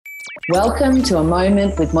Welcome to A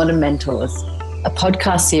Moment with Modern Mentors, a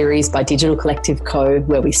podcast series by Digital Collective Co,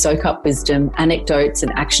 where we soak up wisdom, anecdotes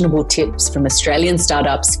and actionable tips from Australian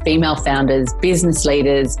startups, female founders, business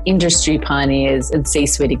leaders, industry pioneers and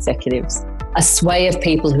C-suite executives. A sway of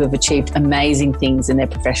people who have achieved amazing things in their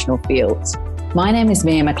professional fields. My name is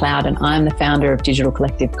Mia McLeod and I am the founder of Digital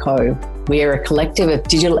Collective Co. We are a collective of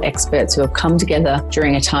digital experts who have come together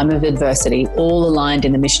during a time of adversity, all aligned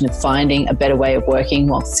in the mission of finding a better way of working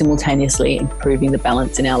while simultaneously improving the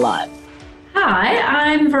balance in our lives. Hi,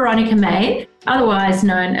 I'm Veronica Mayne, otherwise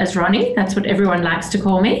known as Ronnie. That's what everyone likes to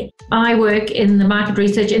call me. I work in the market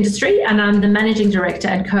research industry and I'm the managing director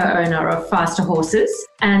and co-owner of Faster Horses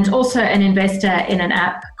and also an investor in an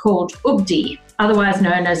app called UBDI, otherwise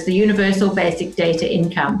known as the Universal Basic Data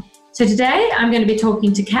Income. So today I'm going to be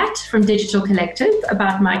talking to Cat from Digital Collective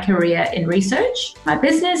about my career in research, my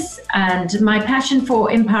business and my passion for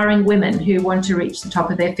empowering women who want to reach the top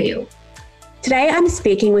of their field. Today, I'm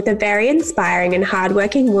speaking with a very inspiring and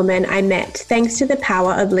hardworking woman I met thanks to the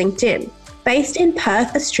power of LinkedIn. Based in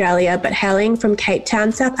Perth, Australia, but hailing from Cape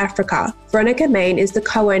Town, South Africa, Veronica Mayne is the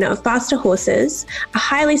co-owner of Faster Horses, a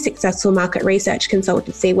highly successful market research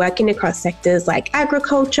consultancy working across sectors like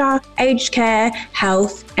agriculture, aged care,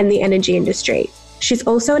 health, and the energy industry. She's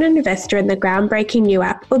also an investor in the groundbreaking new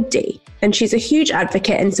app UBDI, and she's a huge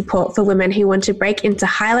advocate and support for women who want to break into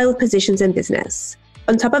high-level positions in business.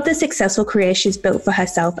 On top of the successful career she's built for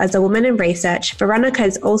herself as a woman in research, Veronica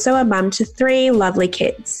is also a mum to 3 lovely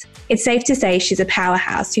kids. It's safe to say she's a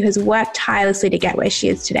powerhouse who has worked tirelessly to get where she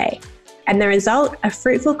is today. And the result, a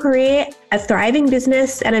fruitful career, a thriving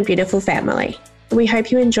business, and a beautiful family. We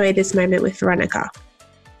hope you enjoy this moment with Veronica.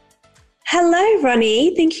 Hello,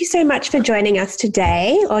 Ronnie. Thank you so much for joining us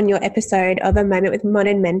today on your episode of A Moment with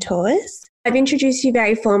Modern Mentors. I've introduced you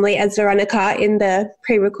very formally as Veronica in the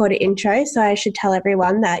pre-recorded intro, so I should tell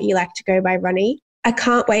everyone that you like to go by Ronnie. I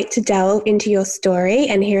can't wait to delve into your story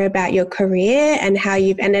and hear about your career and how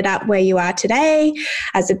you've ended up where you are today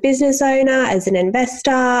as a business owner, as an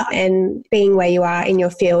investor, and being where you are in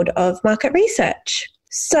your field of market research.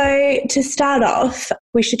 So to start off,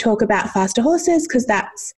 we should talk about Faster Horses because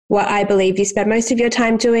that's what I believe you spend most of your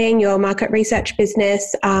time doing, your market research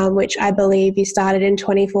business, which I believe you started in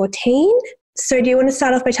 2014. So do you want to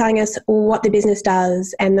start off by telling us what the business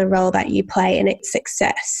does and the role that you play in its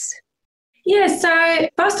success? Yeah, so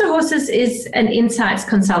Faster Horses is an insights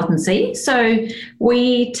consultancy. So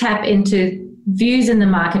we tap into views in the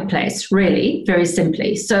marketplace, really, very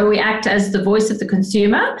simply. So we act as the voice of the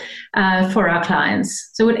consumer for our clients.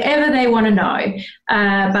 So whatever they want to know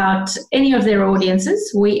about any of their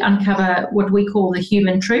audiences, we uncover what we call the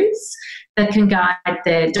human truths that can guide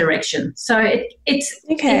their direction. So it's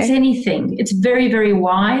anything. It's very, very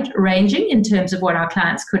wide ranging in terms of what our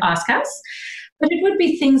clients could ask us. But it would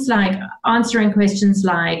be things like answering questions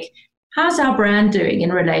like, how's our brand doing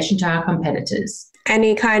in relation to our competitors?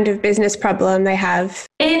 Any kind of business problem they have?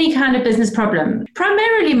 Any kind of business problem.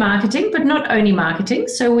 Primarily marketing, but not only marketing.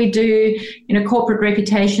 So we do, corporate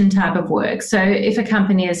reputation type of work. So if a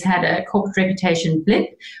company has had a corporate reputation blip,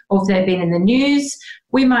 or if they've been in the news,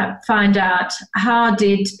 we might find out how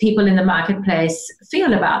did people in the marketplace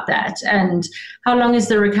feel about that and how long is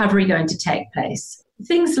the recovery going to take place?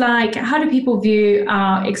 Things like, how do people view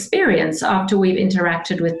our experience after we've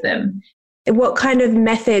interacted with them? What kind of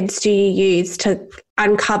methods do you use to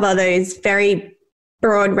uncover those very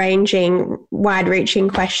broad-ranging, wide-reaching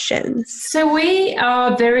questions? So we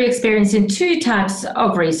are very experienced in 2 types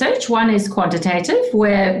of research. One is quantitative,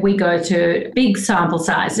 where we go to big sample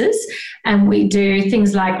sizes and we do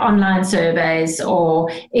things like online surveys, or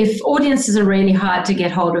if audiences are really hard to get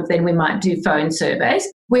hold of, then we might do phone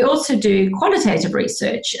surveys. We also do qualitative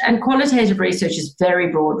research, and qualitative research is very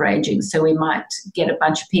broad-ranging. So we might get a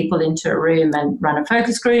bunch of people into a room and run a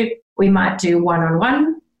focus group. We might do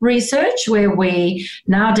one-on-one research where we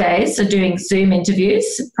nowadays are doing Zoom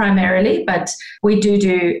interviews primarily, but we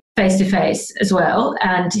do face-to-face as well.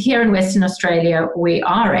 And here in Western Australia, we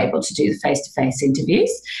are able to do the face-to-face interviews.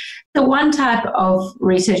 The one type of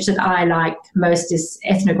research that I like most is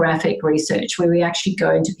ethnographic research, where we actually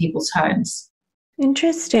go into people's homes.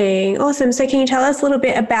 Interesting. Awesome. So can you tell us a little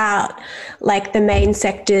bit about the main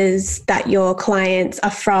sectors that your clients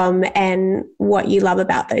are from and what you love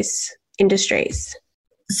about those industries?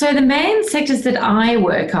 So the main sectors that I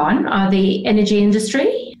work on are the energy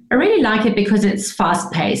industry. I really like it because it's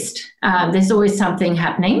fast-paced. There's always something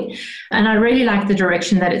happening. And I really like the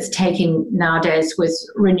direction that it's taking nowadays with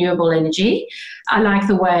renewable energy. I like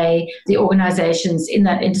the way the organisations in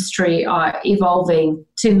that industry are evolving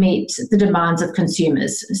to meet the demands of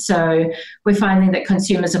consumers. So we're finding that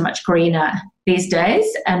consumers are much greener these days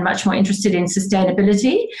and much more interested in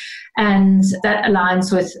sustainability. And that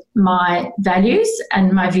aligns with my values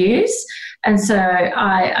and my views. And so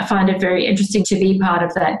I find it very interesting to be part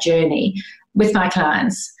of that journey with my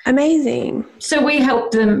clients. Amazing. So we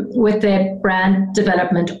help them with their brand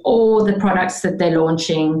development or the products that they're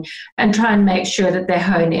launching and try and make sure that they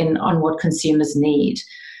hone in on what consumers need.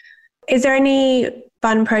 Is there any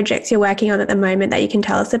fun projects you're working on at the moment that you can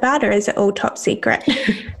tell us about, or is it all top secret?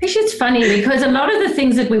 Actually, it's funny because a lot of the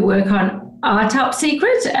things that we work on are top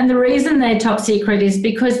secret. And the reason they're top secret is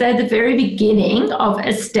because they're the very beginning of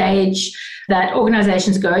a stage that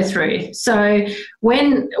organizations go through. So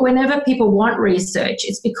whenever people want research,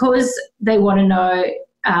 it's because they want to know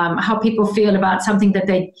how people feel about something that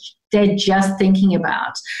they're just thinking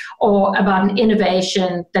about, or about an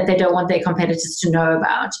innovation that they don't want their competitors to know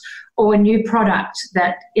about, or a new product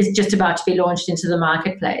that is just about to be launched into the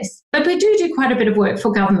marketplace. But we do quite a bit of work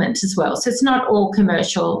for government as well. So it's not all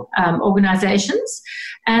commercial organizations.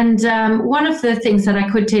 And one of the things that I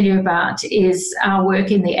could tell you about is our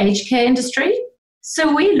work in the aged care industry.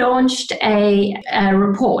 So we launched a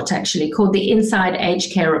report actually called the Inside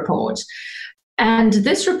Aged Care Report. And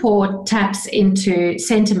this report taps into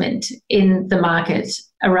sentiment in the market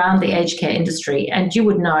around the aged care industry. And you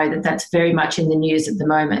would know that that's very much in the news at the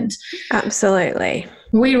moment. Absolutely.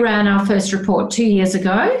 We ran our first report 2 years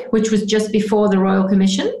ago, which was just before the Royal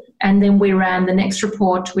Commission. And then we ran the next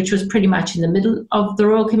report, which was pretty much in the middle of the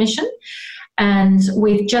Royal Commission. And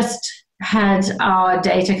we've just had our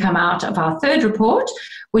data come out of our third report,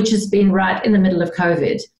 which has been right in the middle of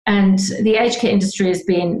COVID. And the aged care industry has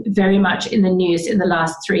been very much in the news in the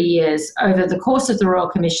last 3 years over the course of the Royal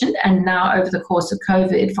Commission and now over the course of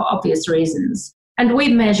COVID for obvious reasons. And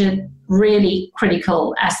we've measured really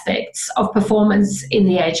critical aspects of performance in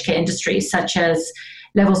the aged care industry, such as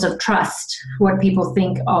levels of trust, what people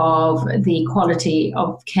think of the quality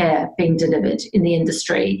of care being delivered in the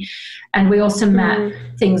industry. And we also map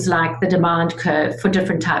things like the demand curve for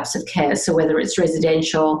different types of care. So whether it's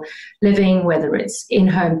residential living, whether it's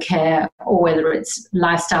in-home care, or whether it's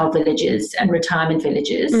lifestyle villages and retirement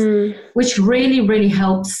villages, which really, really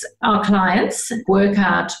helps our clients work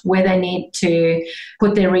out where they need to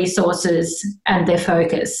put their resources and their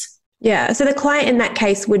focus. Yeah, so the client in that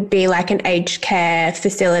case would be like an aged care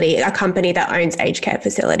facility, a company that owns aged care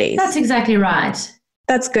facilities. That's exactly right.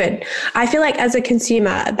 That's good. I feel like as a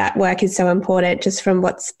consumer, that work is so important just from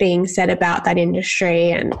what's being said about that industry.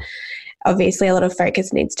 And obviously a lot of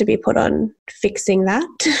focus needs to be put on fixing that.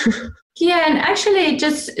 Yeah, and actually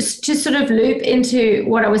just to sort of loop into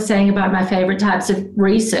what I was saying about my favorite types of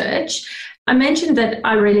research, I mentioned that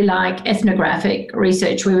I really like ethnographic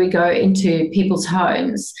research where we go into people's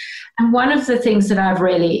homes. And one of the things that I've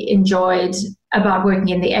really enjoyed about working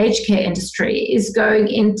in the aged care industry is going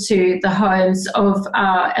into the homes of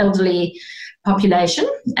our elderly population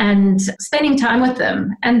and spending time with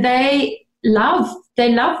them. And they love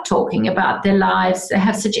talking about their lives. They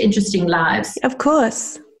have such interesting lives. Of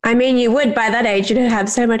course. I mean, you would by that age, you'd have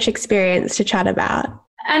so much experience to chat about.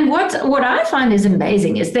 And what I find is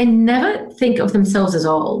amazing is they never think of themselves as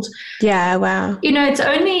old. Yeah, wow. You know, it's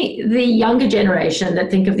only the younger generation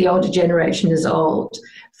that think of the older generation as old.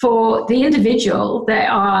 For the individual, they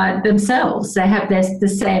are themselves. They have the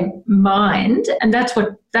same mind, and that's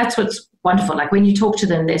what's wonderful. Like when you talk to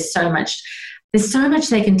them, there's so much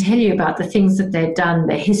they can tell you about the things that they've done,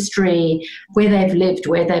 their history, where they've lived,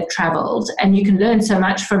 where they've traveled, and you can learn so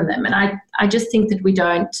much from them. And I just think that we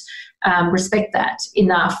don't respect that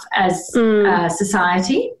enough as a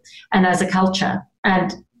society and as a culture.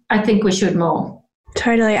 And I think we should more.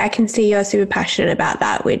 Totally. I can see you're super passionate about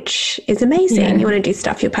that, which is amazing. Yeah. You want to do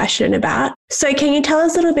stuff you're passionate about. So can you tell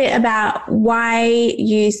us a little bit about why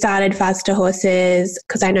you started Faster Horses?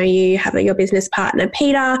 Because I know you have your business partner,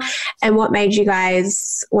 Peter, and what made you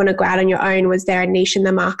guys want to go out on your own? Was there a niche in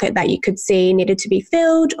the market that you could see needed to be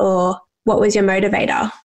filled, or what was your motivator?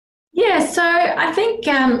 Yeah, so I think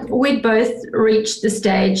we'd both reached the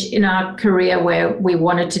stage in our career where we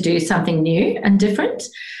wanted to do something new and different.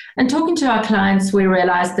 And talking to our clients, we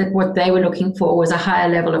realized that what they were looking for was a higher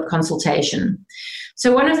level of consultation.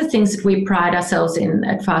 So one of the things that we pride ourselves in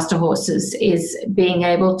at Faster Horses is being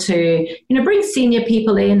able to, bring senior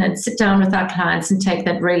people in and sit down with our clients and take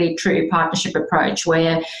that really true partnership approach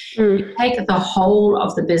where you take the whole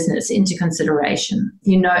of the business into consideration.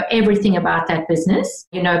 You know everything about that business.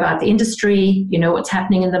 You know about the industry. You know what's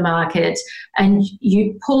happening in the market. And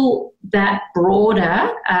you pull that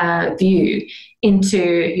broader view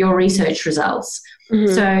into your research results.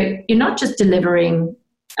 Mm-hmm. So you're not just delivering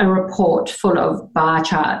a report full of bar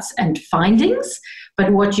charts and findings,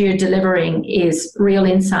 but what you're delivering is real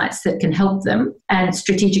insights that can help them and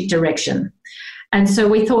strategic direction. And so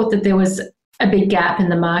we thought that there was a big gap in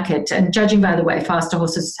the market. And judging by the way Faster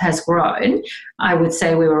Horses has grown, I would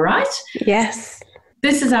say we were right. Yes.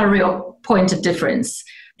 This is our real point of difference,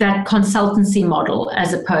 that consultancy model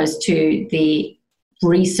as opposed to the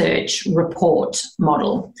research report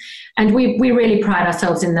model. And we really pride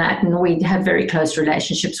ourselves in that, and we have very close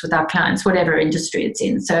relationships with our clients, whatever industry it's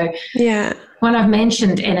in. So when I've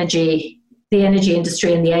mentioned energy, the energy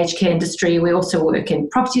industry and the aged care industry, we also work in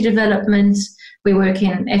property development, we work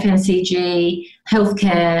in FMCG,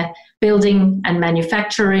 healthcare, building and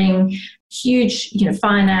manufacturing, huge,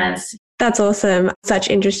 finance. That's awesome. Such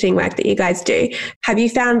interesting work that you guys do. Have you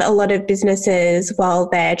found a lot of businesses, while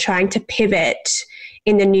they're trying to pivot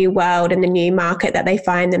in the new world and the new market that they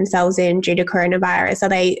find themselves in due to coronavirus, are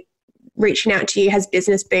they reaching out to you? Has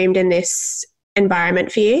business boomed in this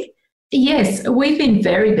environment for you? Yes, we've been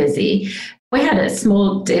very busy. We had a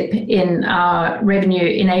small dip in our revenue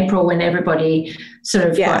in April when everybody sort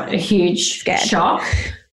of got a huge shock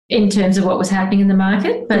in terms of what was happening in the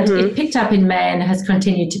market, but it picked up in May and has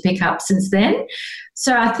continued to pick up since then.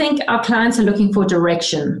 So I think our clients are looking for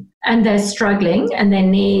direction, and they're struggling, and they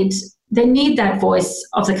need that voice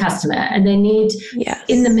of the customer, and they need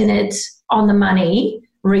in the minute, on the money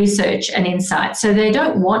research and insight. So they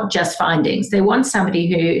don't want just findings. They want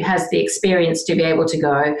somebody who has the experience to be able to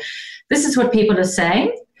go, this is what people are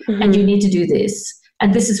saying, and you need to do this.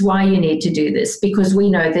 And this is why you need to do this, because we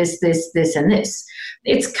know this, and this.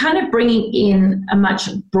 It's kind of bringing in a much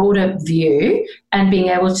broader view and being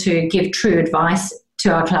able to give true advice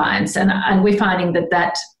to our clients. And we're finding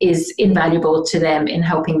that is invaluable to them in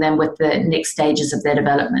helping them with the next stages of their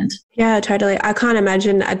development. Yeah, totally. I can't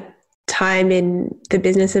imagine a time in the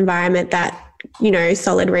business environment that,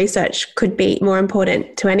 solid research could be more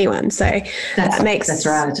important to anyone. So that makes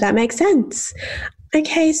sense.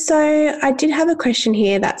 Okay, so I did have a question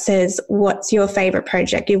here that says, what's your favourite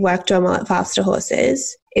project you've worked on while at Faster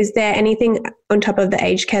Horses? Is there anything on top of the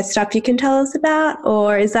aged care stuff you can tell us about,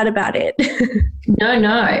 or is that about it? No.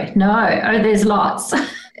 Oh, there's lots.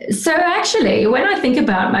 So actually, when I think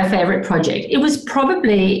about my favourite project, it was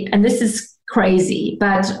probably, and this is crazy,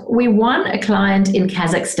 but we won a client in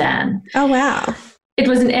Kazakhstan. Oh, wow. It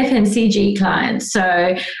was an FMCG client,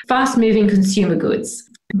 so fast-moving consumer goods.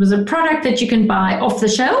 It was a product that you can buy off the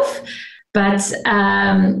shelf, but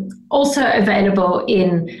also available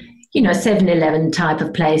in, 7-Eleven type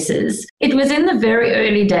of places. It was in the very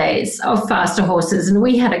early days of Faster Horses, and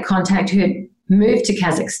we had a contact who had moved to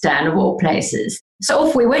Kazakhstan, of all places. So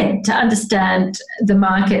off we went to understand the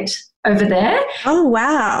market over there. Oh,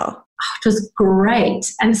 wow. It was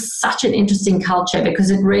great, and such an interesting culture, because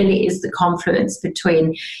it really is the confluence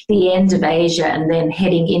between the end of Asia and then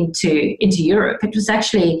heading into Europe. It was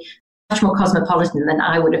actually much more cosmopolitan than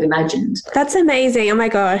I would have imagined. That's amazing. Oh my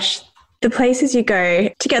gosh. The places you go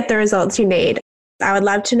to get the results you need. I would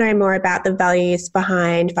love to know more about the values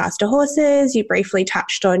behind Faster Horses. You briefly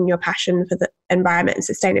touched on your passion for the environment and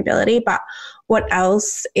sustainability, but what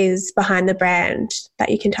else is behind the brand that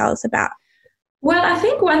you can tell us about? Well, I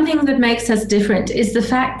think one thing that makes us different is the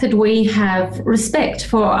fact that we have respect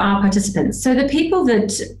for our participants. So the people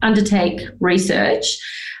that undertake research,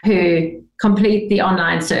 who complete the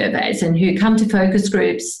online surveys and who come to focus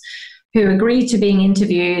groups, who agree to being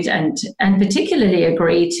interviewed and particularly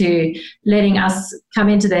agree to letting us come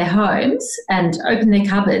into their homes and open their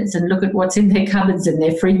cupboards and look at what's in their cupboards and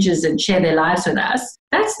their fridges and share their lives with us,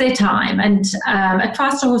 that's their time. And at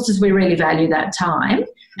Faster Horses, we really value that time.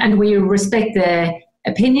 And we respect their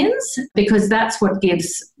opinions, because that's what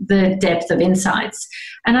gives the depth of insights.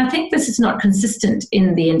 And I think this is not consistent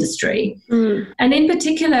in the industry. And in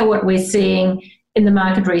particular, what we're seeing in the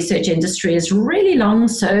market research industry is really long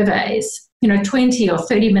surveys, 20 or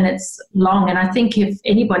 30 minutes long. And I think if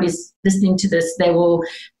anybody's listening to this, they will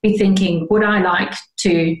be thinking, would I like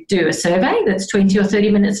to do a survey that's 20 or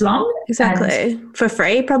 30 minutes long? Exactly. And for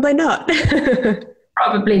free? Probably not.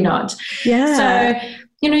 Probably not. Yeah. So,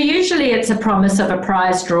 usually it's a promise of a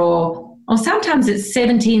prize draw, or sometimes it's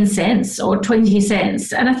 17 cents or 20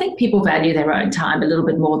 cents. And I think people value their own time a little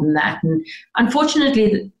bit more than that. And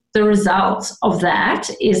unfortunately, the result of that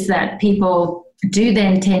is that people do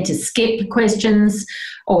then tend to skip questions,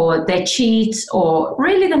 or they cheat, or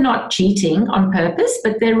really they're not cheating on purpose,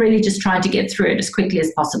 but they're really just trying to get through it as quickly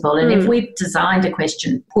as possible. And if we've designed a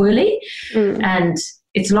question poorly and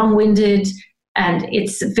it's long-winded and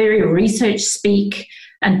it's very research speak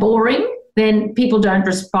and boring, then people don't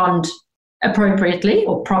respond appropriately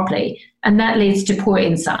or properly, and that leads to poor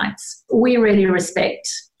insights. We really respect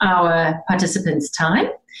our participants' time,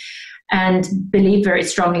 and believe very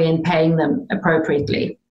strongly in paying them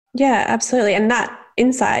appropriately. Yeah, absolutely. And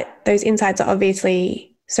those insights are obviously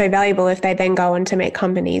so valuable if they then go on to make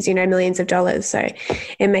companies, millions of dollars. So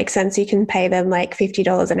it makes sense you can pay them like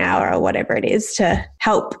 $50 an hour or whatever it is to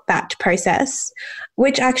help that process,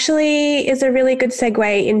 which actually is a really good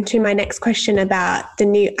segue into my next question about the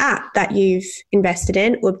new app that you've invested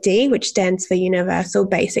in, UBDI, which stands for Universal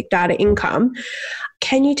Basic Data Income.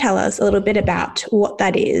 Can you tell us a little bit about what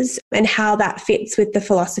that is and how that fits with the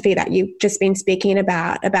philosophy that you've just been speaking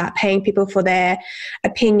about paying people for their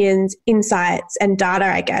opinions, insights, and data,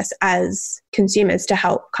 I guess, as consumers to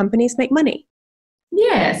help companies make money?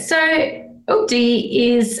 Yeah, so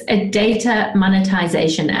UBDI is a data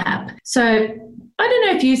monetization app. So I don't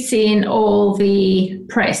know if you've seen all the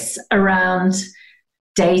press around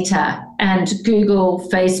data and Google,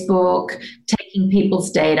 Facebook taking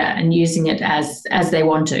people's data and using it as they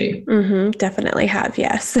want to. Definitely have,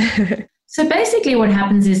 yes. So basically what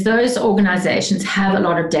happens is those organizations have a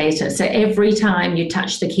lot of data. So every time you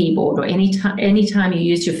touch the keyboard or any time you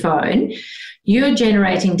use your phone, you're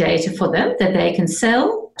generating data for them that they can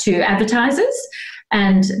sell to advertisers,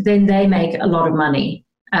 and then they make a lot of money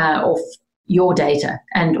off your data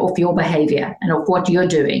and of your behavior and of what you're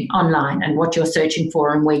doing online and what you're searching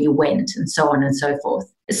for and where you went and so on and so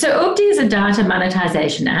forth. So UBDI is a data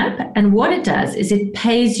monetization app, and what it does is it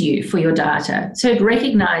pays you for your data. So it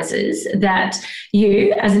recognizes that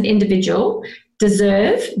you as an individual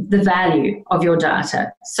deserve the value of your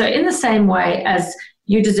data. So in the same way as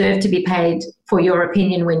you deserve to be paid for your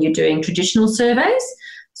opinion when you're doing traditional surveys,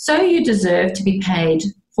 so you deserve to be paid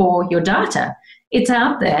for your data. It's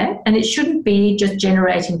out there, and it shouldn't be just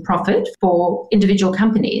generating profit for individual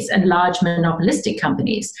companies and large monopolistic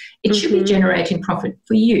companies. It should be generating profit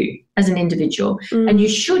for you as an individual, and you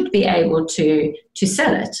should be able to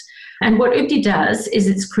sell it. And what UBDI does is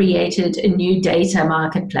it's created a new data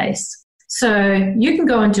marketplace. So you can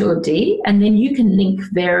go onto UBDI, and then you can link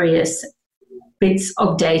various bits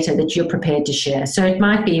of data that you're prepared to share. So it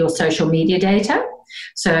might be your social media data.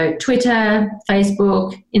 So Twitter,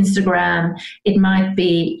 Facebook, Instagram, it might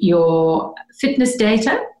be your fitness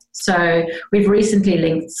data. So we've recently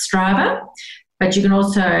linked Strava, but you can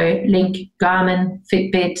also link Garmin,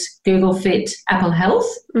 Fitbit, Google Fit, Apple Health.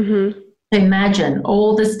 So imagine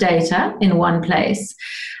all this data in one place.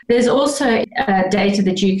 There's also data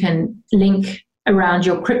that you can link around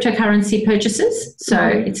your cryptocurrency purchases. So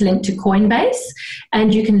it's linked to Coinbase,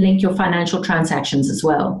 and you can link your financial transactions as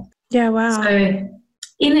well. Yeah, wow. So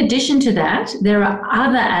in addition to that, there are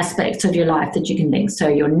other aspects of your life that you can link. So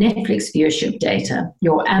your Netflix viewership data,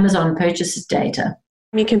 your Amazon purchases data.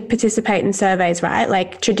 You can participate in surveys, right?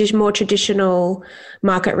 Like more traditional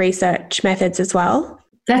market research methods as well.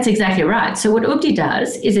 That's exactly right. So what UBDI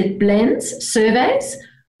does is it blends surveys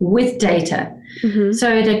with data. So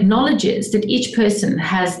it acknowledges that each person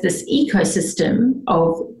has this ecosystem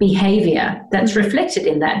of behavior that's reflected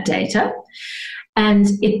in that data, and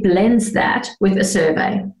it blends that with a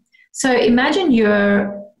survey. So imagine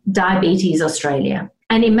you're Diabetes Australia,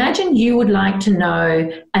 and imagine you would like to know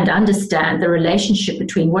and understand the relationship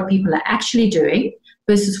between what people are actually doing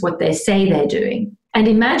versus what they say they're doing. And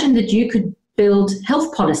imagine that you could build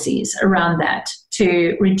health policies around that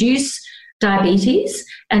to reduce diabetes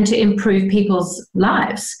and to improve people's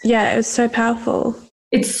lives. Yeah, it was so powerful.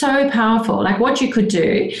 It's so powerful. Like what you could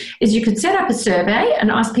do is you could set up a survey and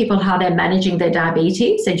ask people how they're managing their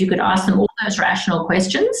diabetes, and you could ask them all those rational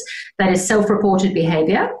questions. That is self-reported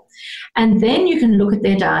behavior. And then you can look at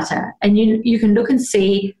their data, and you can look and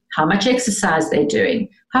see how much exercise they're doing,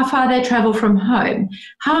 how far they travel from home,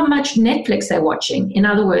 how much Netflix they're watching. In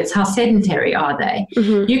other words, how sedentary are they?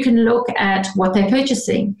 You can look at what they're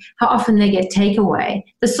purchasing, how often they get takeaway,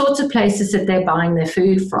 the sorts of places that they're buying their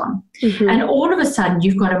food from. And all of a sudden,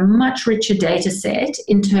 you've got a much richer data set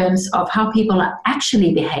in terms of how people are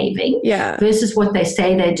actually behaving versus what they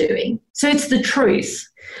say they're doing. So it's the truth.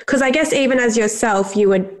 Because I guess even as yourself, you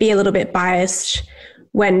would be a little bit biased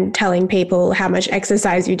when telling people how much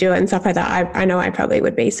exercise you do and stuff like that. I know I probably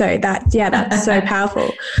would be. So that's so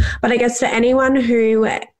powerful. But I guess for anyone who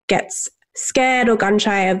gets scared or gun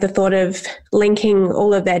shy of the thought of linking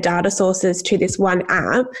all of their data sources to this one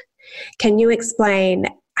app, can you explain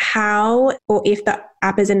how or if the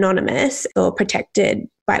app is anonymous or protected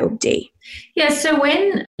by UBDI? Yeah, so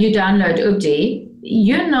when you download UBDI,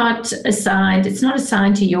 you're not assigned, it's not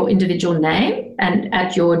assigned to your individual name and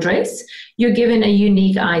at your address. You're given a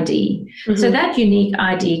unique ID. So that unique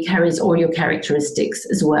ID carries all your characteristics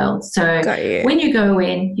as well. So when you go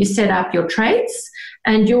in, you set up your traits,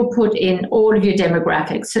 and you'll put in all of your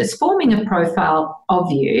demographics. So it's forming a profile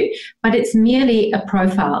of you, but it's merely a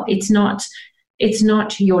profile. It's not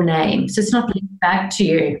your name. So it's not linked back to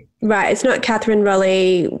you. Right. It's not Catherine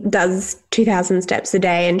Rolley does 2,000 steps a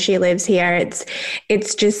day and she lives here.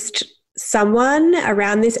 It's just someone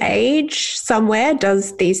around this age somewhere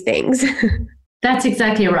does these things. That's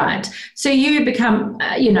exactly right. So you become,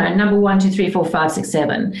 number 1, 2, 3, 4, 5, 6,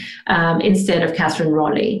 7 instead of Catherine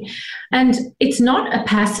Rolley. And it's not a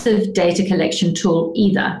passive data collection tool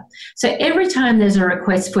either. So every time there's a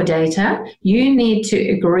request for data, you need to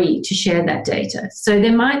agree to share that data. So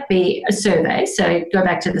there might be a survey. So go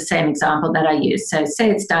back to the same example that I used. So say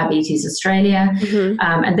it's Diabetes Australia,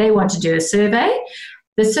 and they want to do a survey.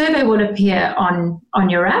 The survey will appear on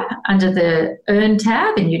your app under the Earn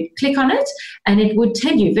tab, and you click on it, and it would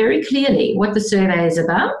tell you very clearly what the survey is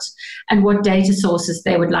about and what data sources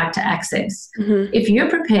they would like to access. If you're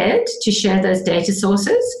prepared to share those data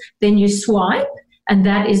sources, then you swipe, and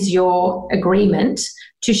that is your agreement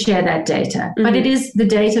to share that data. But it is the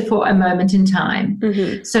data for a moment in time.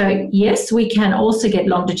 So yes, we can also get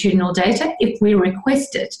longitudinal data if we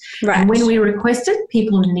request it. Right. And when we request it,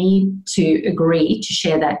 people need to agree to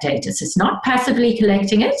share that data. So it's not passively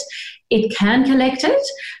collecting it. It can collect it,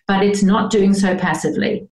 but it's not doing so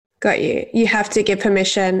passively. Got you. You have to give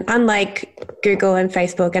permission, unlike Google and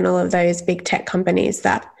Facebook and all of those big tech companies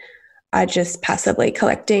that are just passively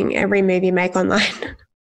collecting every move you make online.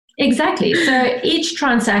 Exactly. So each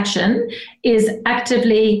transaction is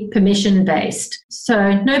actively permission-based.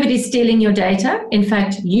 So nobody's stealing your data. In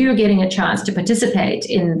fact, you're getting a chance to participate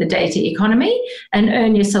in the data economy and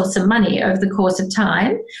earn yourself some money over the course of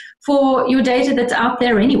time for your data that's out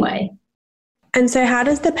there anyway. And so how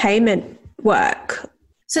does the payment work?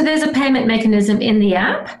 So there's a payment mechanism in the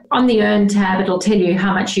app. On the Earn tab, it'll tell you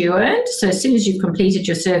how much you earned. So as soon as you've completed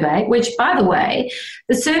your survey, which, by the way,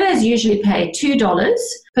 the surveys usually pay $2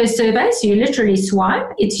 per survey. So you literally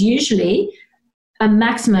swipe. It's usually a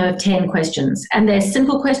maximum of 10 questions. And they're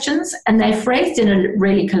simple questions, and they're phrased in a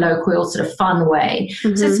really colloquial, sort of fun way.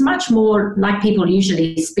 So it's much more like people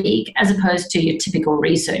usually speak as opposed to your typical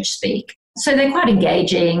research speak. So they're quite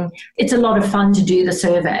engaging. It's a lot of fun to do the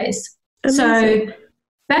surveys. Amazing. So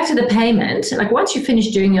back to the payment, like once you finish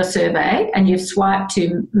doing your survey and you've swiped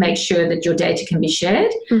to make sure that your data can be shared,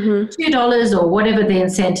 $2 or whatever the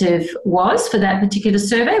incentive was for that particular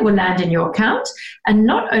survey will land in your account. And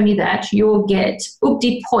not only that, you'll get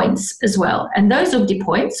UBDI points as well. And those UBDI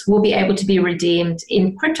points will be able to be redeemed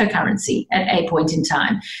in cryptocurrency at a point in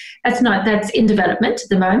time. That's in development at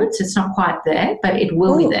the moment, so it's not quite there, but it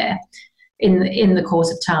will be there in the course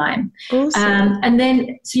of time. Awesome. And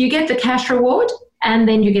then, so you get the cash reward, and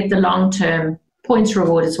then you get the long-term points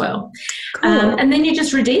reward as well. Cool. And then you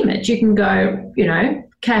just redeem it. You can go,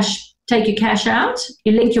 take your cash out,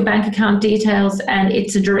 you link your bank account details, and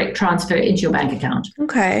it's a direct transfer into your bank account.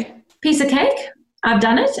 Okay. Piece of cake. I've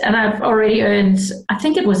done it, and I've already earned, I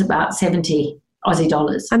think it was about 70 Aussie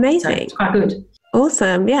dollars. Amazing. So it's quite good.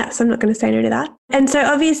 Awesome. Yes, I'm not going to say no to that. And so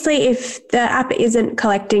obviously if the app isn't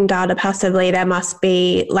collecting data passively, there must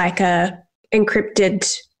be like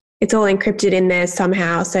it's all encrypted in there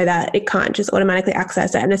somehow so that it can't just automatically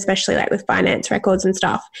access it, and especially like with finance records and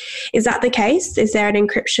stuff. Is that the case? Is there an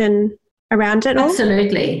encryption around it all?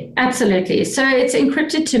 Absolutely. So it's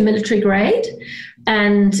encrypted to military grade,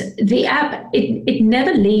 and the app, it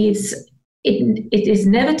never leaves, it is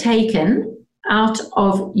never taken out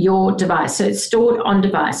of your device. So it's stored on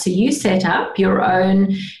device. So you set up your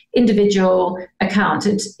own individual account.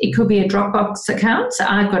 It could be a Dropbox account. So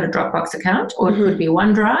I've got a Dropbox account, or it could be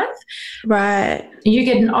OneDrive. Right. You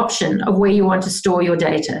get an option of where you want to store your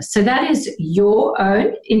data. So that is your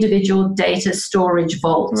own individual data storage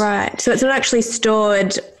vault. Right. So it's not actually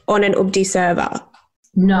stored on an UBDI server.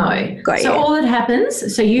 No. So all that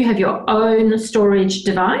happens, so you have your own storage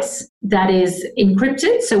device that is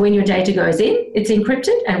encrypted. So when your data goes in, it's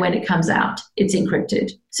encrypted, and when it comes out, it's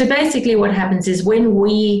encrypted. So basically what happens is when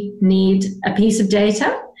we need a piece of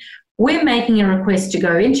data, we're making a request to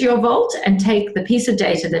go into your vault and take the piece of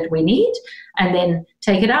data that we need, and then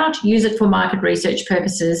take it out, use it for market research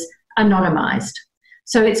purposes, anonymized.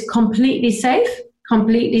 So it's completely safe,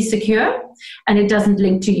 completely secure, and it doesn't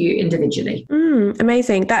link to you individually.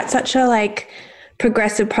 Amazing. That's such a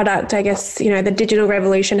progressive product. I guess, the digital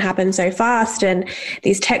revolution happened so fast and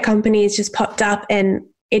these tech companies just popped up, and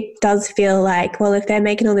it does feel like, well, if they're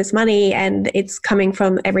making all this money and it's coming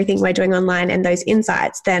from everything we're doing online and those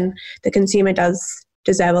insights, then the consumer does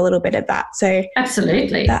deserve a little bit of that. So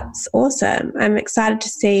absolutely. That's awesome. I'm excited to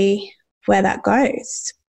see where that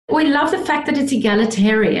goes. We love the fact that it's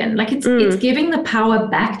egalitarian. Like it's giving the power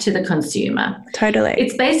back to the consumer. Totally.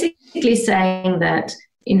 It's basically saying that,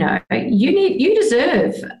 you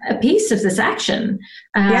deserve a piece of this action.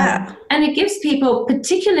 And it gives people,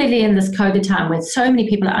 particularly in this COVID time when so many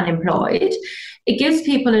people are unemployed, it gives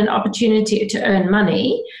people an opportunity to earn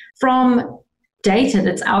money from data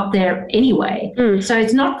that's out there anyway. So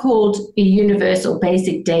it's not called a universal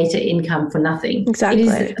basic data income for nothing. Exactly.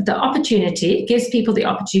 It is the opportunity, it gives people the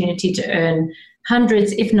opportunity to earn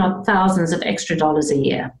hundreds, if not thousands of extra dollars a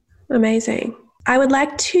year. Amazing. I would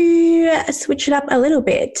like to switch it up a little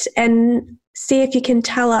bit and see if you can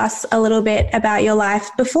tell us a little bit about your life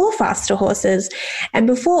before Faster Horses and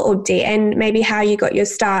before UBDI, and maybe how you got your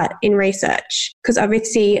start in research. Because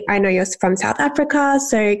obviously I know you're from South Africa,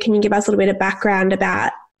 so can you give us a little bit of background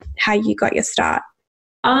about how you got your start?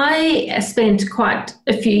 I spent quite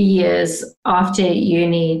a few years after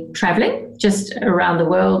uni traveling just around the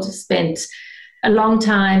world, spent a long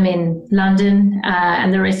time in London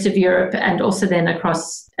and the rest of Europe, and also then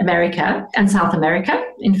across America and South America,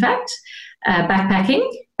 in fact, backpacking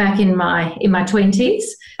back in my 20s. It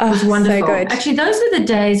was wonderful. So good. Actually, those were the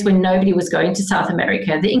days when nobody was going to South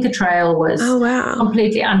America. The Inca Trail was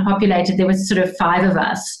completely unpopulated. There was sort of 5 of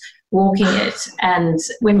us walking it, and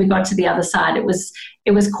when we got to the other side, it was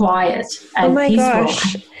quiet and peaceful.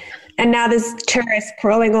 Gosh. And now there's tourists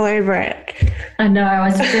crawling all over it. I know. I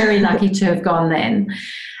was very lucky to have gone then.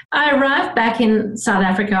 I arrived back in South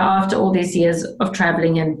Africa after all these years of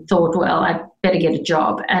traveling and thought, well, I better get a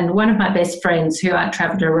job. And one of my best friends who I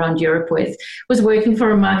traveled around Europe with was working for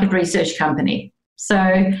a market research company.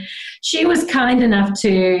 So she was kind enough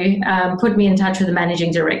to put me in touch with the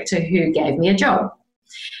managing director who gave me a job.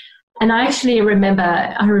 And I actually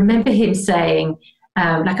remember him saying,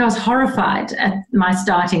 I was horrified at my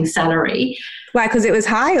starting salary. Why? Because it was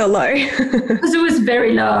high or low? Because it was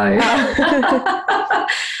very low. Oh.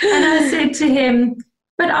 And I said to him,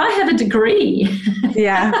 but I have a degree.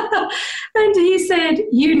 Yeah. And he said,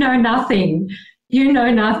 you know nothing. You know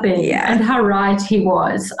nothing. Yeah. And how right he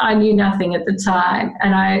was. I knew nothing at the time.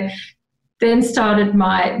 And I then started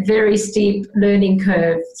my very steep learning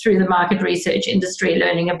curve through the market research industry,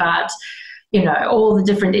 learning about all the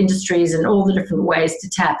different industries and all the different ways to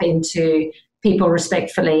tap into people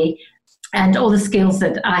respectfully and all the skills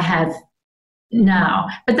that I have now.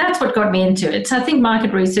 But that's what got me into it. So I think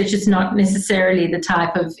market research is not necessarily the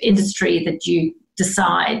type of industry that you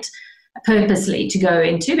decide purposely to go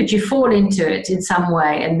into, but you fall into it in some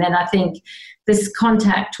way. And then I think this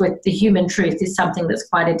contact with the human truth is something that's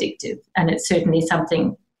quite addictive. And it's certainly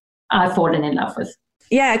something I've fallen in love with.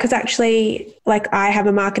 Yeah, because actually, I have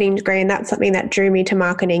a marketing degree, and that's something that drew me to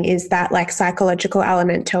marketing, is that psychological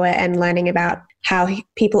element to it and learning about how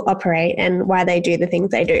people operate and why they do the things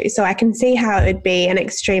they do. So I can see how it would be an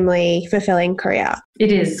extremely fulfilling career.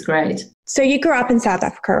 It is great. So you grew up in South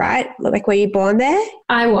Africa, right? Were you born there?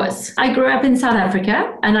 I was. I grew up in South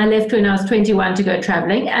Africa, and I left when I was 21 to go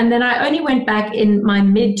traveling. And then I only went back in my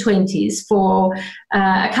mid-20s for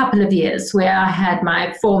a couple of years where I had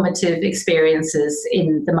my formative experiences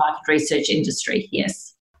in the market research industry,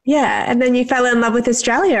 yes. Yeah, and then you fell in love with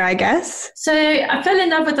Australia, I guess. So I fell in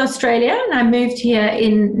love with Australia, and I moved here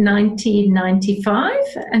in 1995.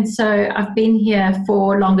 And so I've been here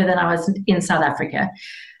for longer than I was in South Africa.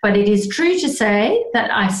 But it is true to say that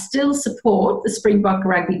I still support the Springbok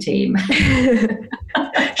rugby team.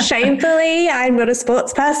 Shamefully, I'm not a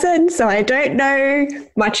sports person, so I don't know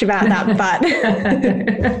much about that. But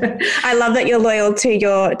I love that you're loyal to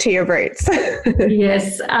your roots.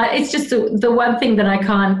 Yes, it's just the one thing that I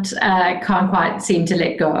can't quite seem to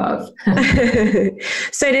let go of.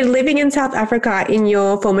 So, did living in South Africa in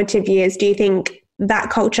your formative years, do you think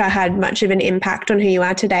that culture had much of an impact on who you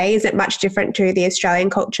are today? Is it much different to the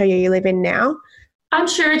Australian culture you live in now? I'm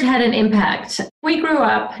sure it had an impact. We grew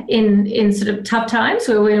up in sort of tough times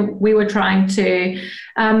where we were trying to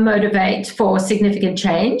motivate for significant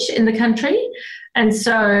change in the country. And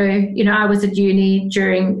so, I was at uni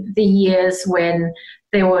during the years when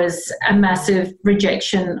there was a massive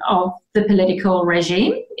rejection of the political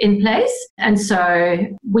regime in place. And so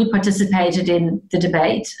we participated in the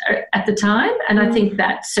debate at the time. And I think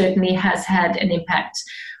that certainly has had an impact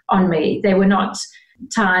on me. They were not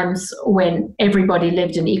times when everybody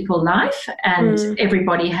lived an equal life and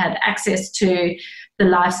everybody had access to the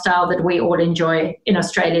lifestyle that we all enjoy in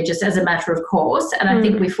Australia just as a matter of course. And I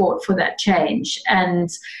think we fought for that change. And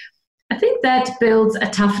I think that builds a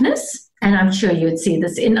toughness. And I'm sure you would see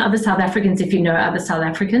this in other South Africans if you know other South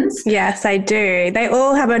Africans. Yes, I do. They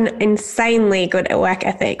all have an insanely good work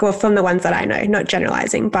ethic. Well, from the ones that I know, not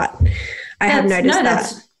generalizing, but I have noticed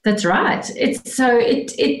that. That's right.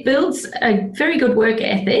 It builds a very good work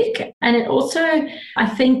ethic, and it also, I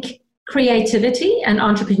think, creativity and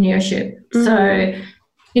entrepreneurship. So,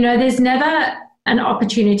 there's never an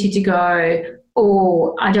opportunity to go,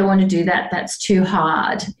 oh, I don't want to do that, that's too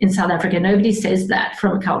hard. In South Africa, nobody says that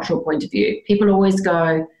from a cultural point of view. People always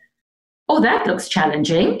go, oh, that looks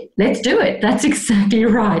challenging. Let's do it. That's exactly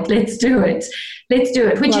right. Let's do it. Let's do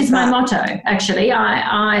it, which is my motto, actually.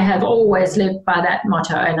 I have always lived by that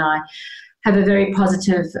motto, and I have a very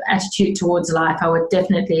positive attitude towards life. I would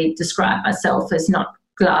definitely describe myself as not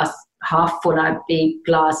glass half full. I'd be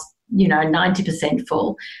glass, 90%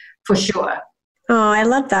 full for sure. Oh, I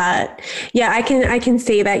love that. Yeah, I can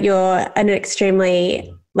see that you're an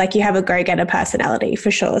extremely, like, you have a go-getter personality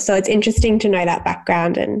for sure. So it's interesting to know that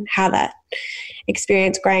background and how that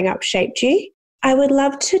experience growing up shaped you. I would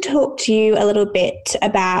love to talk to you a little bit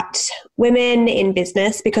about women in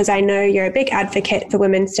business, because I know you're a big advocate for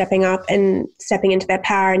women stepping up and stepping into their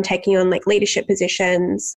power and taking on like leadership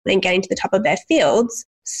positions and getting to the top of their fields.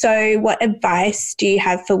 So what advice do you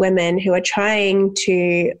have for women who are trying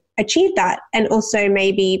to achieve that and also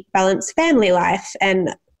maybe balance family life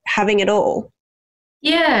and having it all?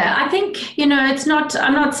 Yeah, I think,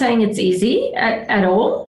 I'm not saying it's easy at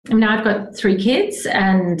all. I mean, I've got 3 kids,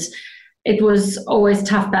 and it was always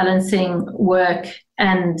tough balancing work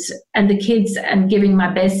and the kids and giving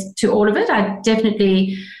my best to all of it. I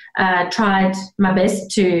definitely tried my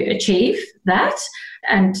best to achieve that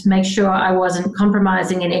and make sure I wasn't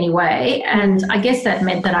compromising in any way. And I guess that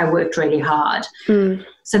meant that I worked really hard.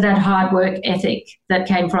 So that hard work ethic that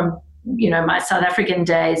came from my South African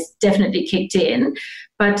days definitely kicked in,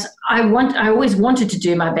 but I always wanted to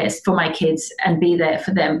do my best for my kids and be there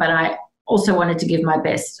for them, but I also wanted to give my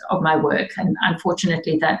best of my work. And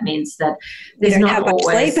unfortunately, that means that there's not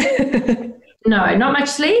always sleep. No, not much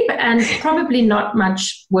sleep, and probably not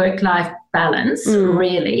much work-life balance,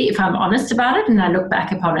 really, if I'm honest about it. And I look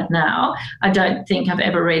back upon it now, I don't think I've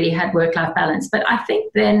ever really had work-life balance. But I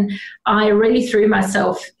think then I really threw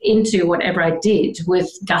myself into whatever I did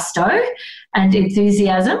with gusto and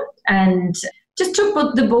enthusiasm, and just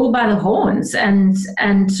took the bull by the horns and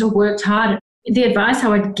worked hard. The advice I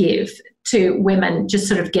would give to women just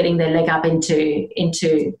sort of getting their leg up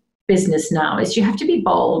into business now is you have to be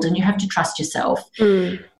bold and you have to trust yourself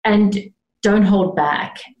and don't hold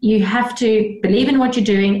back. You have to believe in what you're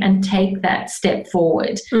doing and take that step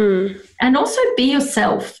forward and also be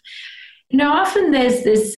yourself. Often there's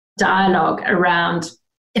this dialogue around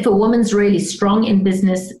if a woman's really strong in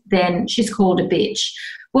business, then she's called a bitch.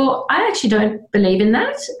 Well, I actually don't believe in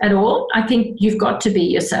that at all. I think you've got to be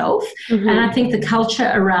yourself. And I think the culture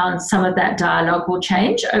around some of that dialogue will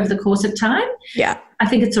change over the course of time. Yeah. I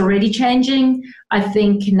think it's already changing. I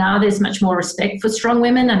think now there's much more respect for strong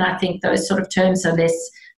women, and I think those sort of terms are less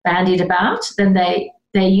bandied about than they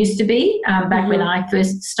used to be back when I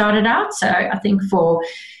first started out. So I think for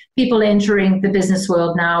people entering the business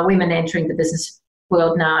world now, women entering the business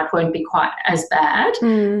world now, it won't be quite as bad.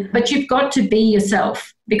 But you've got to be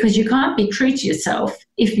yourself, because you can't be true to yourself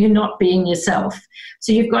if you're not being yourself.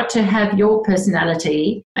 So you've got to have your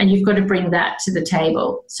personality and you've got to bring that to the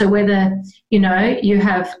table. So whether, you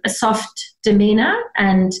have a soft demeanor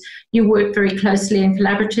and you work very closely and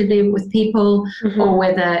collaboratively with people, or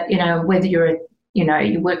whether you're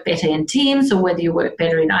you work better in teams, or whether you work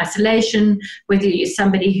better in isolation, whether you're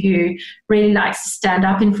somebody who really likes to stand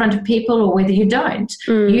up in front of people, or whether you don't.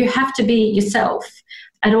 You have to be yourself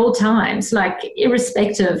at all times, like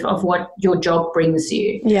irrespective of what your job brings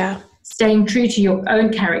you. Yeah. Staying true to your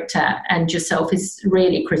own character and yourself is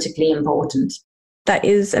really critically important. That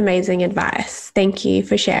is amazing advice. Thank you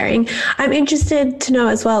for sharing. I'm interested to know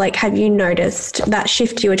as well, have you noticed that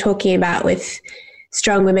shift you were talking about with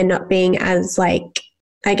strong women not being as,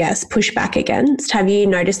 pushed back against? Have you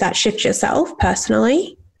noticed that shift yourself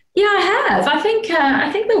personally? Yeah, I have. I think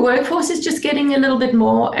the workforce is just getting a little bit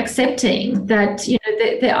more accepting that,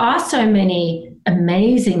 there are so many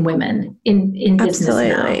amazing women in business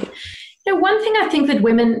now. One thing I think that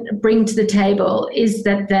women bring to the table is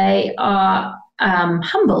that they are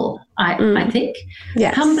humble, I think.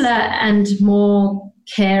 Yes. Humbler and more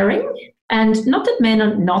caring. And not that men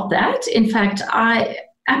are not that. In fact, I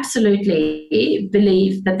absolutely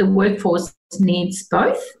believe that the workforce needs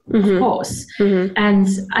both, of course. And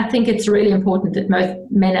I think it's really important that both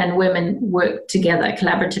men and women work together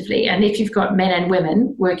collaboratively. And if you've got men and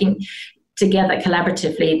women working together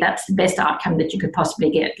collaboratively, that's the best outcome that you could possibly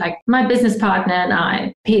get. Like my business partner and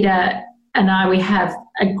I, Peter, and we have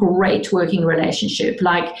a great working relationship.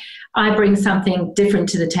 Like, I bring something different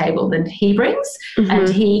to the table than he brings, and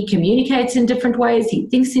he communicates in different ways, he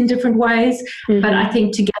thinks in different ways, but I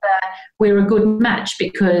think together we're a good match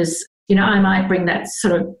because, you know, I might bring that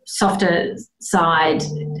sort of softer side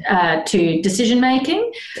to decision making.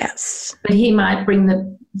 Yes. But he might bring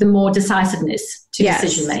the more decisiveness to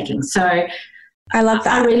decision making. So I love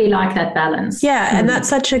that. I really like that balance. Yeah, and that's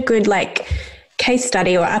such a good case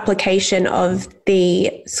study or application of the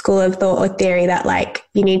school of thought or theory that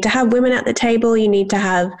you need to have women at the table, you need to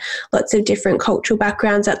have lots of different cultural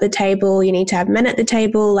backgrounds at the table, you need to have men at the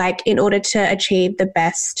table, in order to achieve the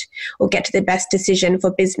best or get to the best decision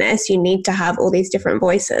for business, you need to have all these different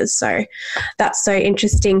voices. So that's so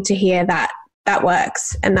interesting to hear that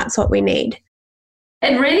works, and that's what we need.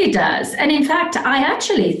 It really does. And in fact, I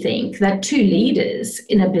actually think that two leaders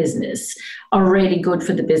in a business are really good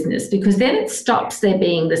for the business, because then it stops there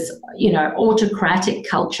being this, autocratic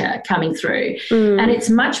culture coming through. And it's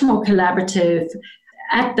much more collaborative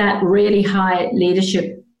at that really high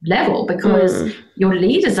leadership level, because your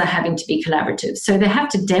leaders are having to be collaborative. So they have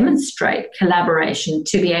to demonstrate collaboration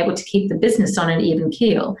to be able to keep the business on an even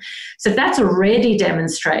keel. So if that's already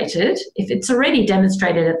demonstrated, if it's already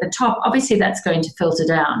demonstrated at the top, obviously that's going to filter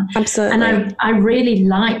down. Absolutely. And I really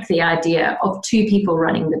like the idea of two people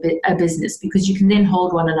running a business, because you can then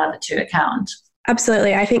hold one another to account.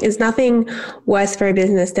 Absolutely. I think there's nothing worse for a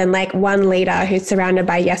business than one leader who's surrounded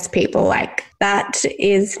by yes people. That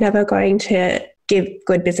is never going to give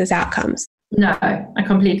good business outcomes. No, I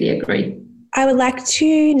completely agree. I would like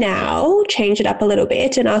to now change it up a little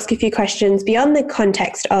bit and ask a few questions beyond the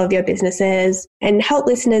context of your businesses and help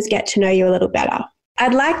listeners get to know you a little better.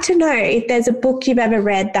 I'd like to know if there's a book you've ever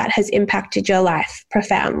read that has impacted your life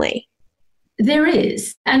profoundly. There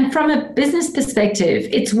is. And from a business perspective,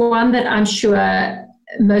 it's one that I'm sure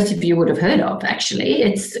most of you would have heard of, actually.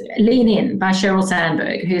 It's Lean In by Sheryl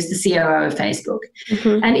Sandberg, who's the COO of Facebook.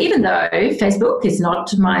 And even though Facebook is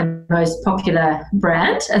not my most popular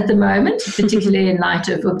brand at the moment, particularly in light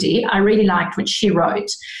of UBDI, I really liked what she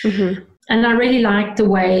wrote. And I really liked the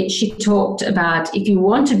way she talked about, if you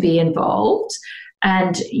want to be involved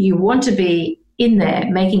and you want to be in there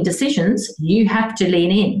making decisions, you have to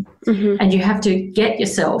lean in and you have to get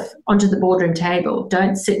yourself onto the boardroom table.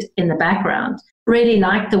 Don't sit in the background. Really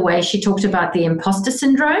liked the way she talked about the imposter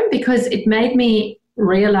syndrome, because it made me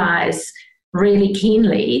realize really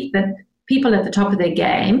keenly that people at the top of their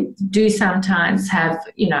game do sometimes have,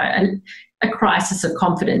 a crisis of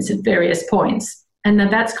confidence at various points, and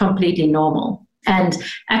that's completely normal. And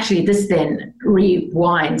actually, this then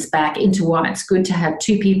rewinds back into why it's good to have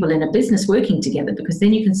two people in a business working together, because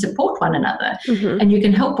then you can support one another and you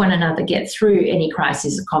can help one another get through any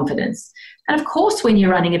crisis of confidence. And of course, when you're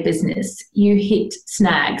running a business, you hit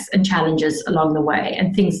snags and challenges along the way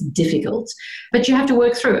and things difficult, but you have to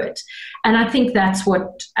work through it. And I think that's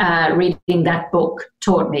what reading that book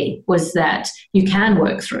taught me, was that you can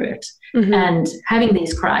work through it. And having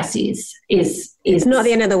these crises is not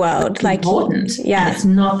the end of the world. Important. Yeah. And it's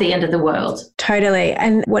not the end of the world. Totally.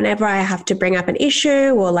 And whenever I have to bring up an issue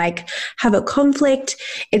or have a conflict,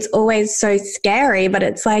 it's always so scary, but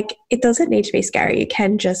it's it doesn't need to be scary. You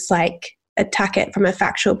can just attack it from a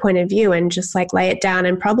factual point of view and just lay it down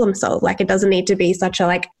and problem solve. It doesn't need to be such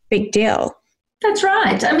a big deal. That's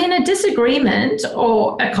right. I mean, a disagreement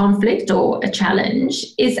or a conflict or a challenge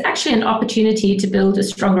is actually an opportunity to build a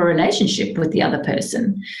stronger relationship with the other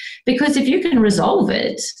person. Because if you can resolve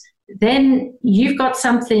it, then you've got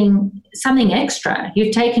something extra.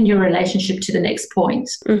 You've taken your relationship to the next point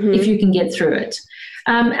if you can get through it.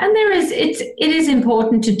 And it is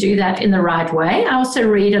important to do that in the right way. I also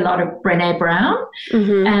read a lot of Brené Brown,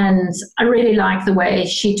 and I really like the way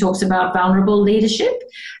she talks about vulnerable leadership.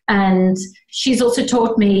 And she's also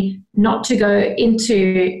taught me not to go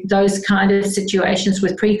into those kind of situations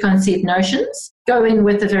with preconceived notions. Go in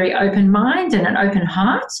with a very open mind and an open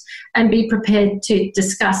heart, and be prepared to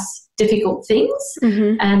discuss difficult things,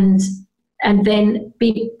 and then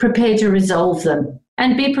be prepared to resolve them.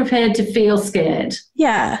 And be prepared to feel scared.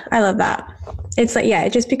 Yeah, I love that. It's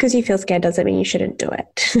just because you feel scared doesn't mean you shouldn't do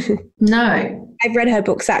it. No. I've read her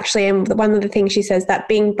books actually, and one of the things she says that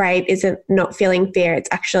being brave isn't not feeling fear, it's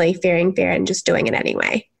actually fearing fear and just doing it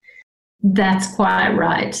anyway. That's quite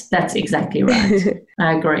right. That's exactly right.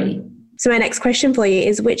 I agree. So my next question for you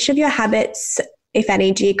is, which of your habits, if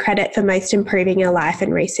any, do you credit for most improving your life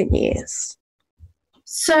in recent years?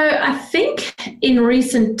 So I think in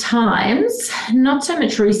recent times, not so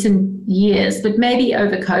much recent years, but maybe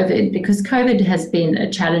over COVID, because COVID has been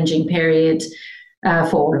a challenging period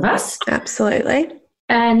for all of us. Absolutely.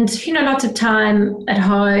 And, lots of time at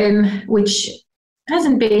home, which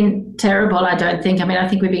hasn't been terrible, I don't think. I mean, I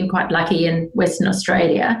think we've been quite lucky in Western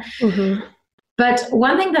Australia. Mm-hmm. But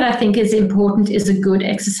one thing that I think is important is a good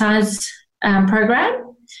exercise program.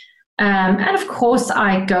 And of course,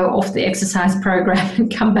 I go off the exercise program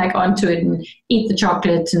and come back onto it and eat the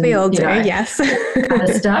chocolate and we all do, yes,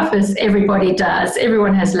 other stuff, as everybody does.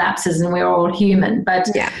 Everyone has lapses, and we're all human. But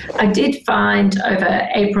yeah. I did find over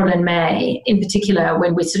April and May, in particular,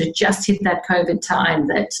 when we sort of just hit that COVID time,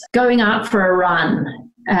 that going out for a run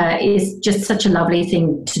is just such a lovely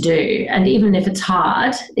thing to do. And even if it's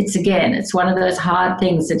hard, it's one of those hard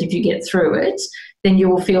things that if you get through it, then you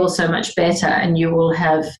will feel so much better and you will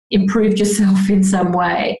have improved yourself in some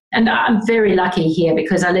way. And I'm very lucky here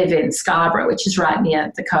because I live in Scarborough, which is right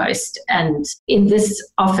near the coast. And in this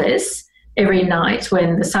office, every night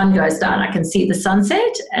when the sun goes down, I can see the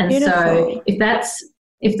sunset. And Beautiful. So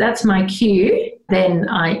if that's my cue, then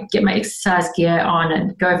I get my exercise gear on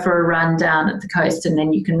and go for a run down at the coast, and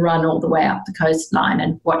then you can run all the way up the coastline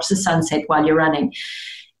and watch the sunset while you're running.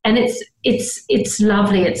 And it's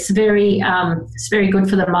lovely. It's very good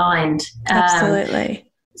for the mind. Absolutely.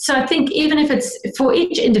 So I think even if it's for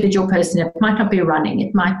each individual person, it might not be running,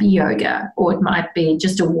 it might be yoga, or it might be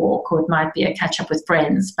just a walk, or it might be a catch up with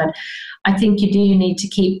friends. But I think you do need to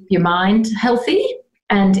keep your mind healthy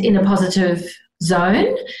and in a positive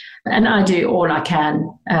zone. And I do all I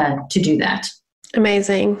can to do that.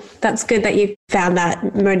 Amazing. That's good that you found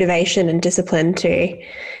that motivation and discipline to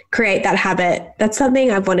create that habit. That's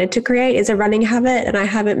something I've wanted to create, is a running habit, and I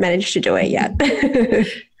haven't managed to do it yet.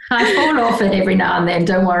 I fall off it every now and then.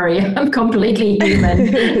 Don't worry. I'm completely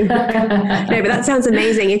human. No, but that sounds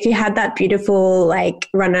amazing. If you had that beautiful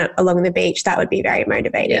run along the beach, that would be very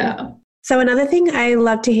motivating. Yeah. So another thing I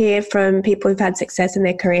love to hear from people who've had success in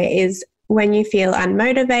their career is when you feel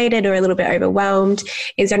unmotivated or a little bit overwhelmed,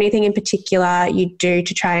 is there anything in particular you do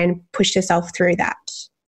to try and push yourself through that?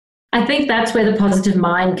 I think that's where the positive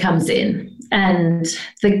mind comes in, and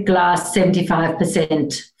the glass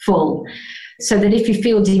 75% full. So that if you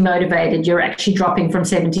feel demotivated, you're actually dropping from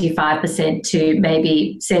 75% to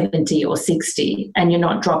maybe 70 or 60, and you're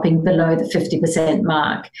not dropping below the 50%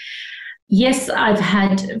 mark. Yes, I've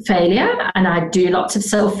had failure, and I do lots of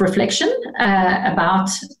self-reflection about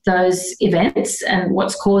those events and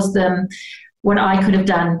what's caused them, what I could have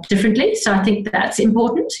done differently. So I think that's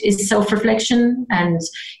important, is self-reflection and,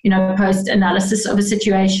 post-analysis of a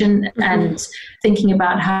situation, mm-hmm. and thinking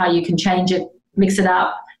about how you can change it, mix it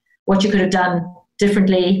up, what you could have done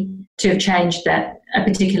differently to have changed a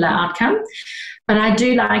particular outcome. But I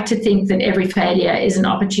do like to think that every failure is an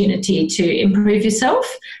opportunity to improve yourself.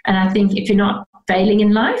 And I think if you're not failing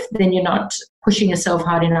in life, then you're not pushing yourself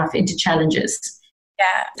hard enough into challenges.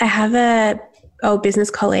 Yeah. I have a old business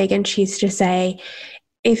colleague, and she used to say,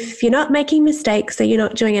 if you're not making mistakes, then you're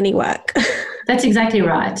not doing any work. That's exactly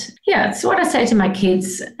right. Yeah, it's what I say to my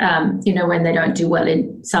kids, when they don't do well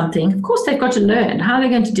in something. Of course, they've got to learn. How are they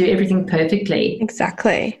going to do everything perfectly?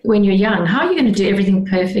 Exactly. When you're young, how are you going to do everything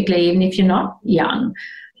perfectly even if you're not young?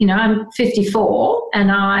 I'm 54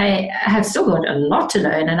 and I have still got a lot to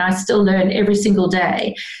learn, and I still learn every single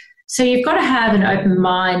day. So you've got to have an open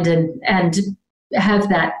mind and have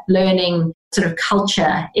that learning sort of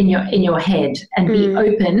culture in your head, and be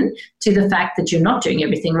open to the fact that you're not doing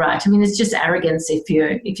everything right. I mean, it's just arrogance if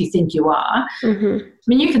you think you are. Mm-hmm. I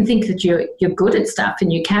mean, you can think that you're good at stuff,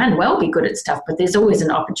 and you can well be good at stuff, but there's always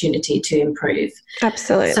an opportunity to improve.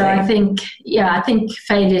 Absolutely. So I think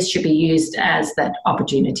failures should be used as that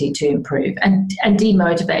opportunity to improve. And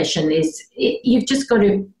demotivation is, you've just got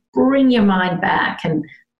to bring your mind back and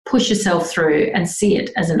push yourself through and see it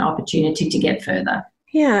as an opportunity to get further.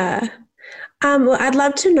 Yeah. Well, I'd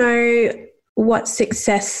love to know what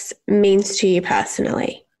success means to you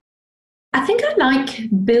personally. I think I like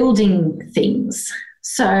building things,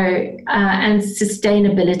 and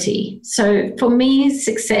sustainability. So for me,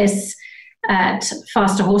 success at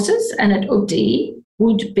Faster Horses and at UBDI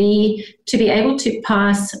would be to be able to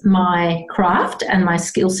pass my craft and my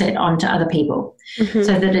skill set on to other people, mm-hmm.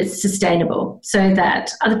 so that it's sustainable, so that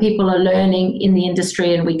other people are learning in the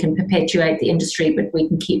industry and we can perpetuate the industry, but we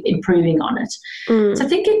can keep improving on it. So I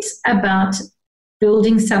think it's about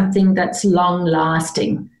building something that's long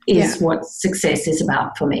lasting is what success is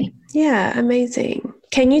about for me. Yeah, amazing.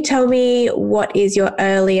 Can you tell me what is your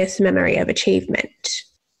earliest memory of achievement?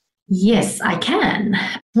 Yes, I can.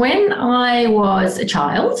 When I was a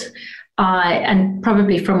child, and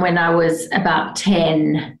probably from when I was about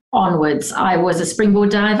 10 onwards, I was a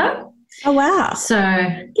springboard diver. Oh, wow. So,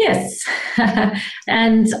 yes.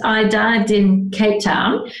 And I dived in Cape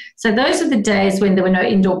Town. So those are the days when there were no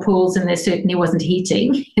indoor pools and there certainly wasn't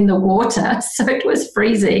heating in the water. So it was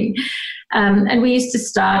freezing. And we used to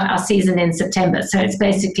start our season in September. So it's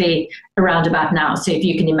basically around about now. So if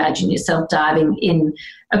you can imagine yourself diving in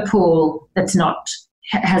a pool that's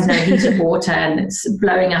has no heated water and it's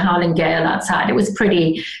blowing a howling gale outside. It was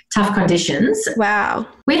pretty tough conditions. Wow.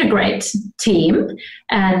 We had a great team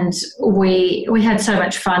and we had so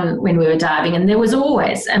much fun when we were diving, and there was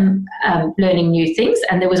always learning new things,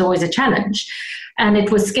 and there was always a challenge, and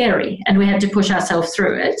it was scary and we had to push ourselves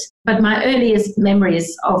through it. But my earliest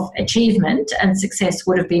memories of achievement and success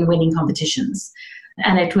would have been winning competitions.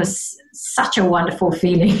 And it was such a wonderful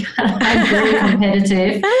feeling. I'm very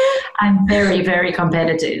competitive. I'm very, very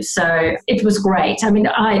competitive. So it was great. I mean,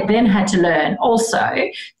 I then had to learn also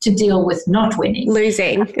to deal with not winning.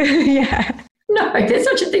 Losing. Yeah. No, there's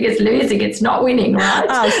such a thing as losing. It's not winning, right?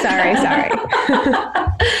 Oh, sorry.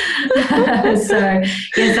 So,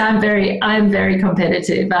 yes, I'm very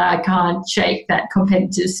competitive. I can't shake that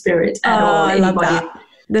competitive spirit at all. I love that.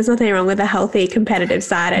 There's nothing wrong with a healthy competitive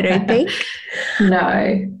side, I don't think.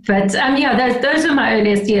 No, but those were my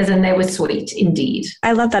earliest years, and they were sweet indeed.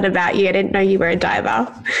 I love that about you. I didn't know you were a diver.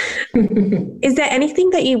 Is there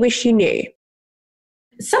anything that you wish you knew?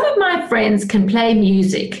 Some of my friends can play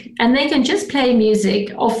music, and they can just play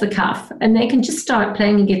music off the cuff, and they can just start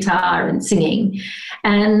playing a guitar and singing.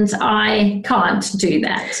 And I can't do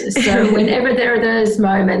that. So whenever there are those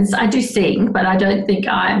moments, I do sing, but I don't think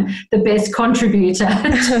I'm the best contributor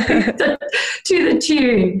to the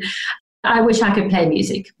tune. I wish I could play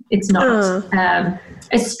music. It's not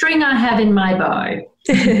a string I have in my bow.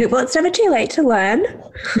 Well, it's never too late to learn.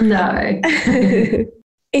 No.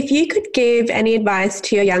 If you could give any advice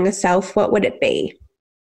to your younger self, what would it be?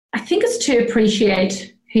 I think it's to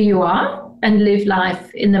appreciate who you are and live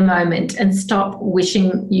life in the moment, and stop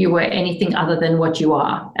wishing you were anything other than what you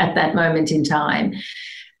are at that moment in time.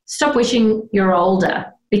 Stop wishing you're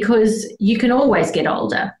older, because you can always get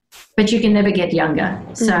older, but you can never get younger.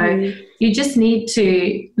 So you just need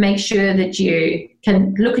to make sure that you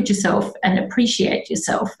can look at yourself and appreciate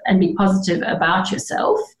yourself and be positive about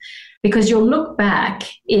yourself, because you'll look back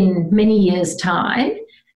in many years' time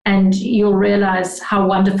and you'll realize how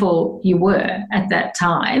wonderful you were at that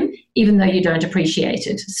time, even though you don't appreciate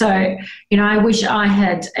it. So, I wish I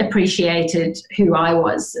had appreciated who I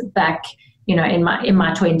was back, in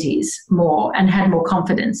my 20s more, and had more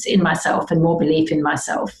confidence in myself and more belief in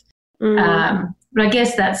myself. But I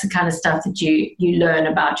guess that's the kind of stuff that you learn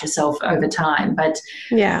about yourself over time. But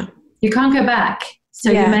yeah, you can't go back. So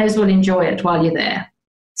you may as well enjoy it while you're there.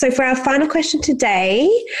 So for our final question today,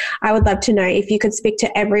 I would love to know, if you could speak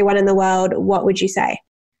to everyone in the world, what would you say?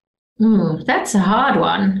 That's a hard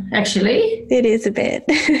one, actually. It is a bit.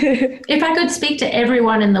 If I could speak to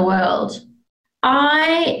everyone in the world,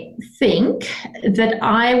 I think that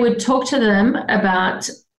I would talk to them about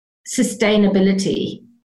sustainability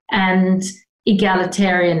and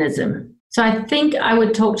egalitarianism. So I think I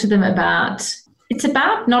would talk to them it's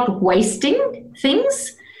about not wasting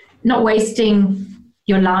things, not wasting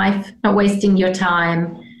your life, not wasting your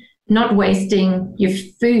time, not wasting your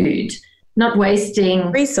food, not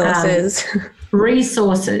wasting resources,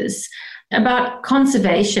 about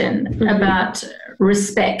conservation, about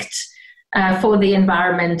respect for the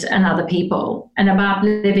environment and other people, and about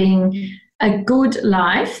living a good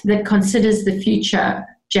life that considers the future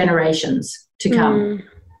generations to come.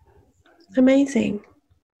 Amazing.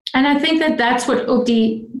 And I think that's what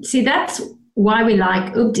UBDI, that's why we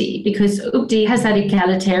like UBDI, because UBDI has that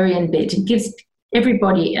egalitarian bit. It gives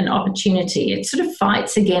everybody an opportunity. It sort of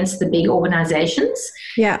fights against the big organizations.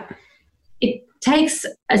 Yeah. It takes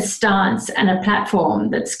a stance and a platform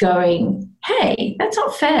that's going, hey, that's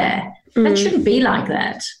not fair. That shouldn't be like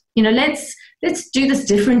that. Let's do this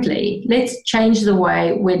differently. Let's change the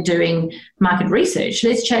way we're doing market research.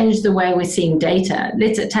 Let's change the way we're seeing data.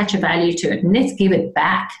 Let's attach a value to it, and let's give it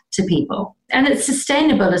back to people. And it's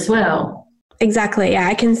sustainable as well. Exactly. Yeah,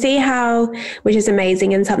 I can see how, which is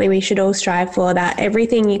amazing and something we should all strive for, that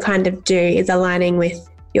everything you kind of do is aligning with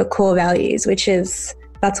your core values,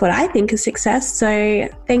 that's what I think is success. So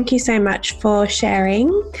thank you so much for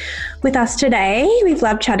sharing with us today. We've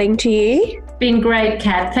loved chatting to you. Been great,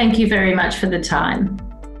 Kat. Thank you very much for the time.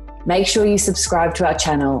 Make sure you subscribe to our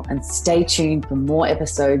channel and stay tuned for more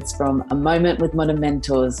episodes from A Moment with Modern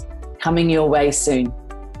Mentors coming your way soon.